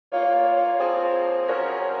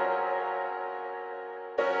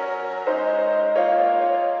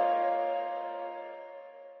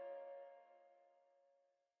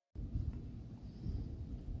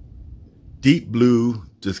Deep Blue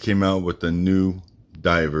just came out with a new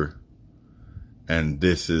diver, and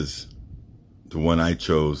this is the one I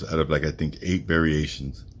chose out of like I think 8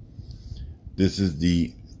 variations. This is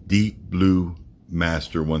the Deep Blue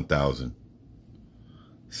Master 1000.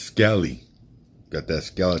 Skelly, got that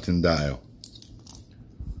skeleton dial.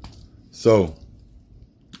 So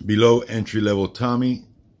below entry-level Tommy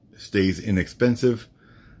stays inexpensive,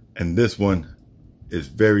 and this one is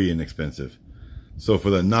very inexpensive. So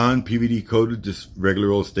for the non-PVD coated, just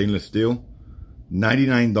regular old stainless steel,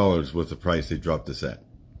 $99 was the price they dropped this at.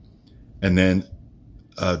 And then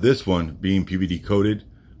this one, being PVD coated,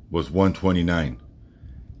 was $129.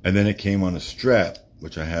 And then it came on a strap,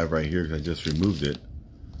 which I have right here because I just removed it.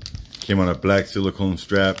 Came on a black silicone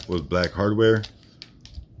strap with black hardware.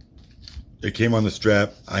 It came on the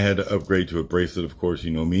strap. I had to upgrade to a bracelet, of course,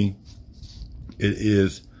 you know me. It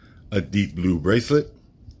is a deep blue bracelet,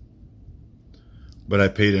 but I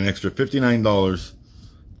paid an extra $59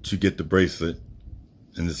 to get the bracelet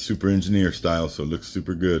in the super engineer style, so it looks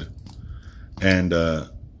super good. And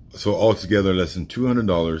so altogether less than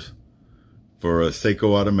 $200 for a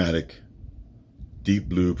Seiko Automatic deep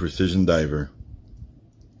blue precision diver,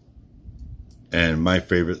 and my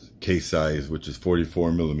favorite case size, which is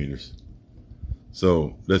 44 millimeters.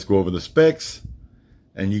 So let's go over the specs,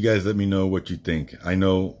 and you guys let me know what you think. I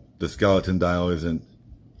know the skeleton dial isn't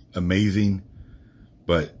amazing,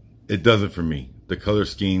 but it does it for me. The color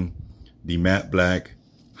scheme, the matte black,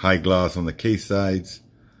 high gloss on the case sides,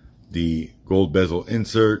 the gold bezel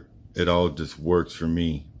insert, it all just works for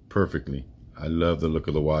me perfectly. I love the look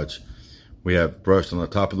of the watch. We have brushed on the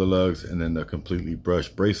top of the lugs, and then the completely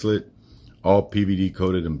brushed bracelet, all PVD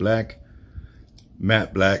coated in black,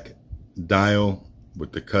 matte black dial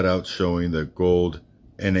with the cutout showing the gold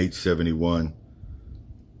NH71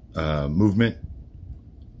 movement.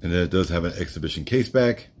 And then it does have an exhibition case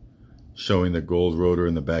back showing the gold rotor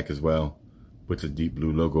in the back as well with the deep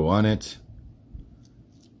blue logo on it.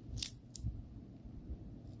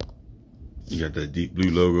 You got the deep blue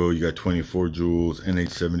logo, you got 24 jewels,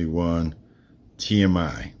 NH71,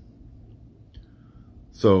 TMI.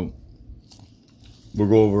 So we'll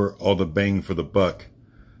go over all the bang for the buck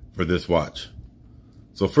for this watch.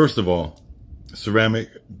 So first of all, ceramic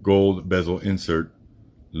gold bezel insert,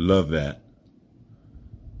 love that.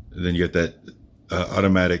 And then you got that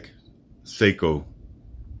automatic Seiko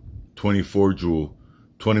 24 jewel,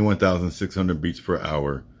 21,600 beats per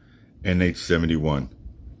hour, NH71.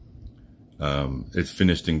 It's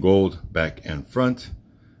finished in gold, back and front.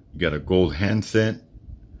 You got a gold handset.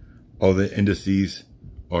 All the indices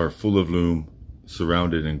are full of lume,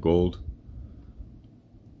 surrounded in gold.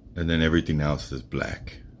 And then everything else is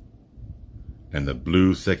black. And the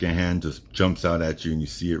blue second hand just jumps out at you and you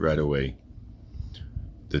see it right away.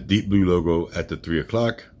 The deep blue logo at the 3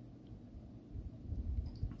 o'clock.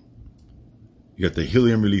 You got the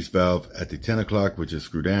helium release valve at the 10 o'clock, which is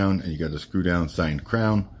screw down, and you got a screw down signed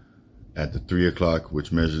crown at the 3 o'clock,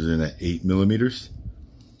 which measures in at 8 millimeters.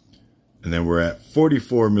 And then we're at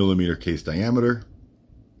 44 millimeter case diameter,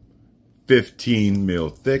 15 mil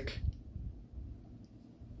thick,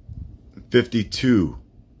 52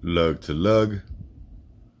 lug to lug,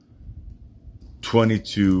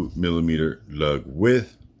 22 millimeter lug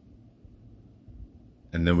width.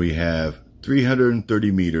 And then we have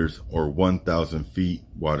 330 meters or 1,000 feet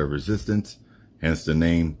water resistance, hence the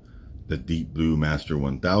name, the Deep Blue Master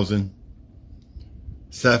 1000.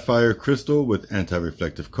 Sapphire crystal with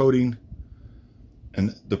anti-reflective coating.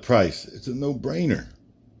 And the price, it's a no-brainer.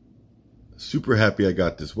 Super happy I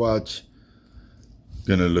got this watch.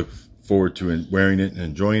 Gonna look forward to wearing it and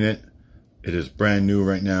enjoying it. It is brand new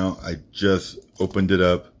right now. I just opened it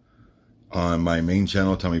up on my main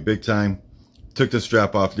channel, Tommy Big Time. Took the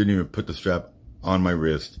strap off, didn't even put the strap on my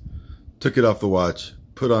wrist. Took it off the watch,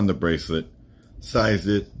 put on the bracelet, sized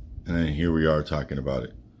it, and then here we are talking about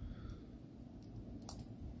it.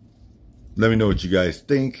 Let me know what you guys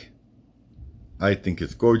think. I think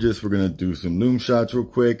it's gorgeous. We're gonna do some lume shots real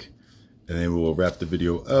quick, and then we'll wrap the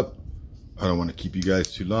video up. I don't want to keep you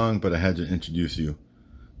guys too long, but I had to introduce you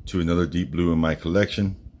to another deep blue in my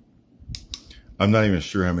collection. I'm not even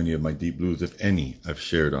sure how many of my deep blues, if any, I've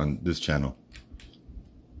shared on this channel.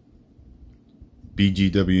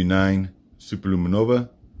 BGW9 Superluminova.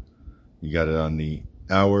 You got it on the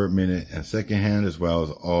hour, minute, and second hand, as well as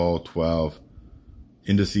all 12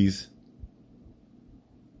 indices.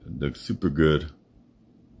 It looks super good.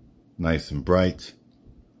 Nice and bright.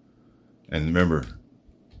 And remember,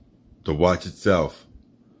 the watch itself,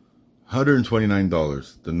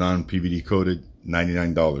 $129. The non-PVD coated,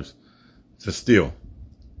 $99. It's a steal.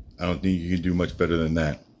 I don't think you can do much better than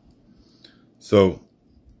that. So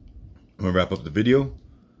I'm going to wrap up the video.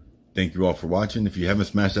 Thank you all for watching. If you haven't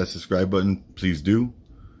smashed that subscribe button, please do.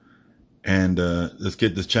 And let's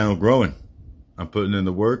get this channel growing. I'm putting in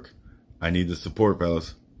the work. I need the support,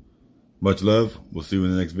 fellas. Much love. We'll see you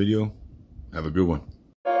in the next video. Have a good one.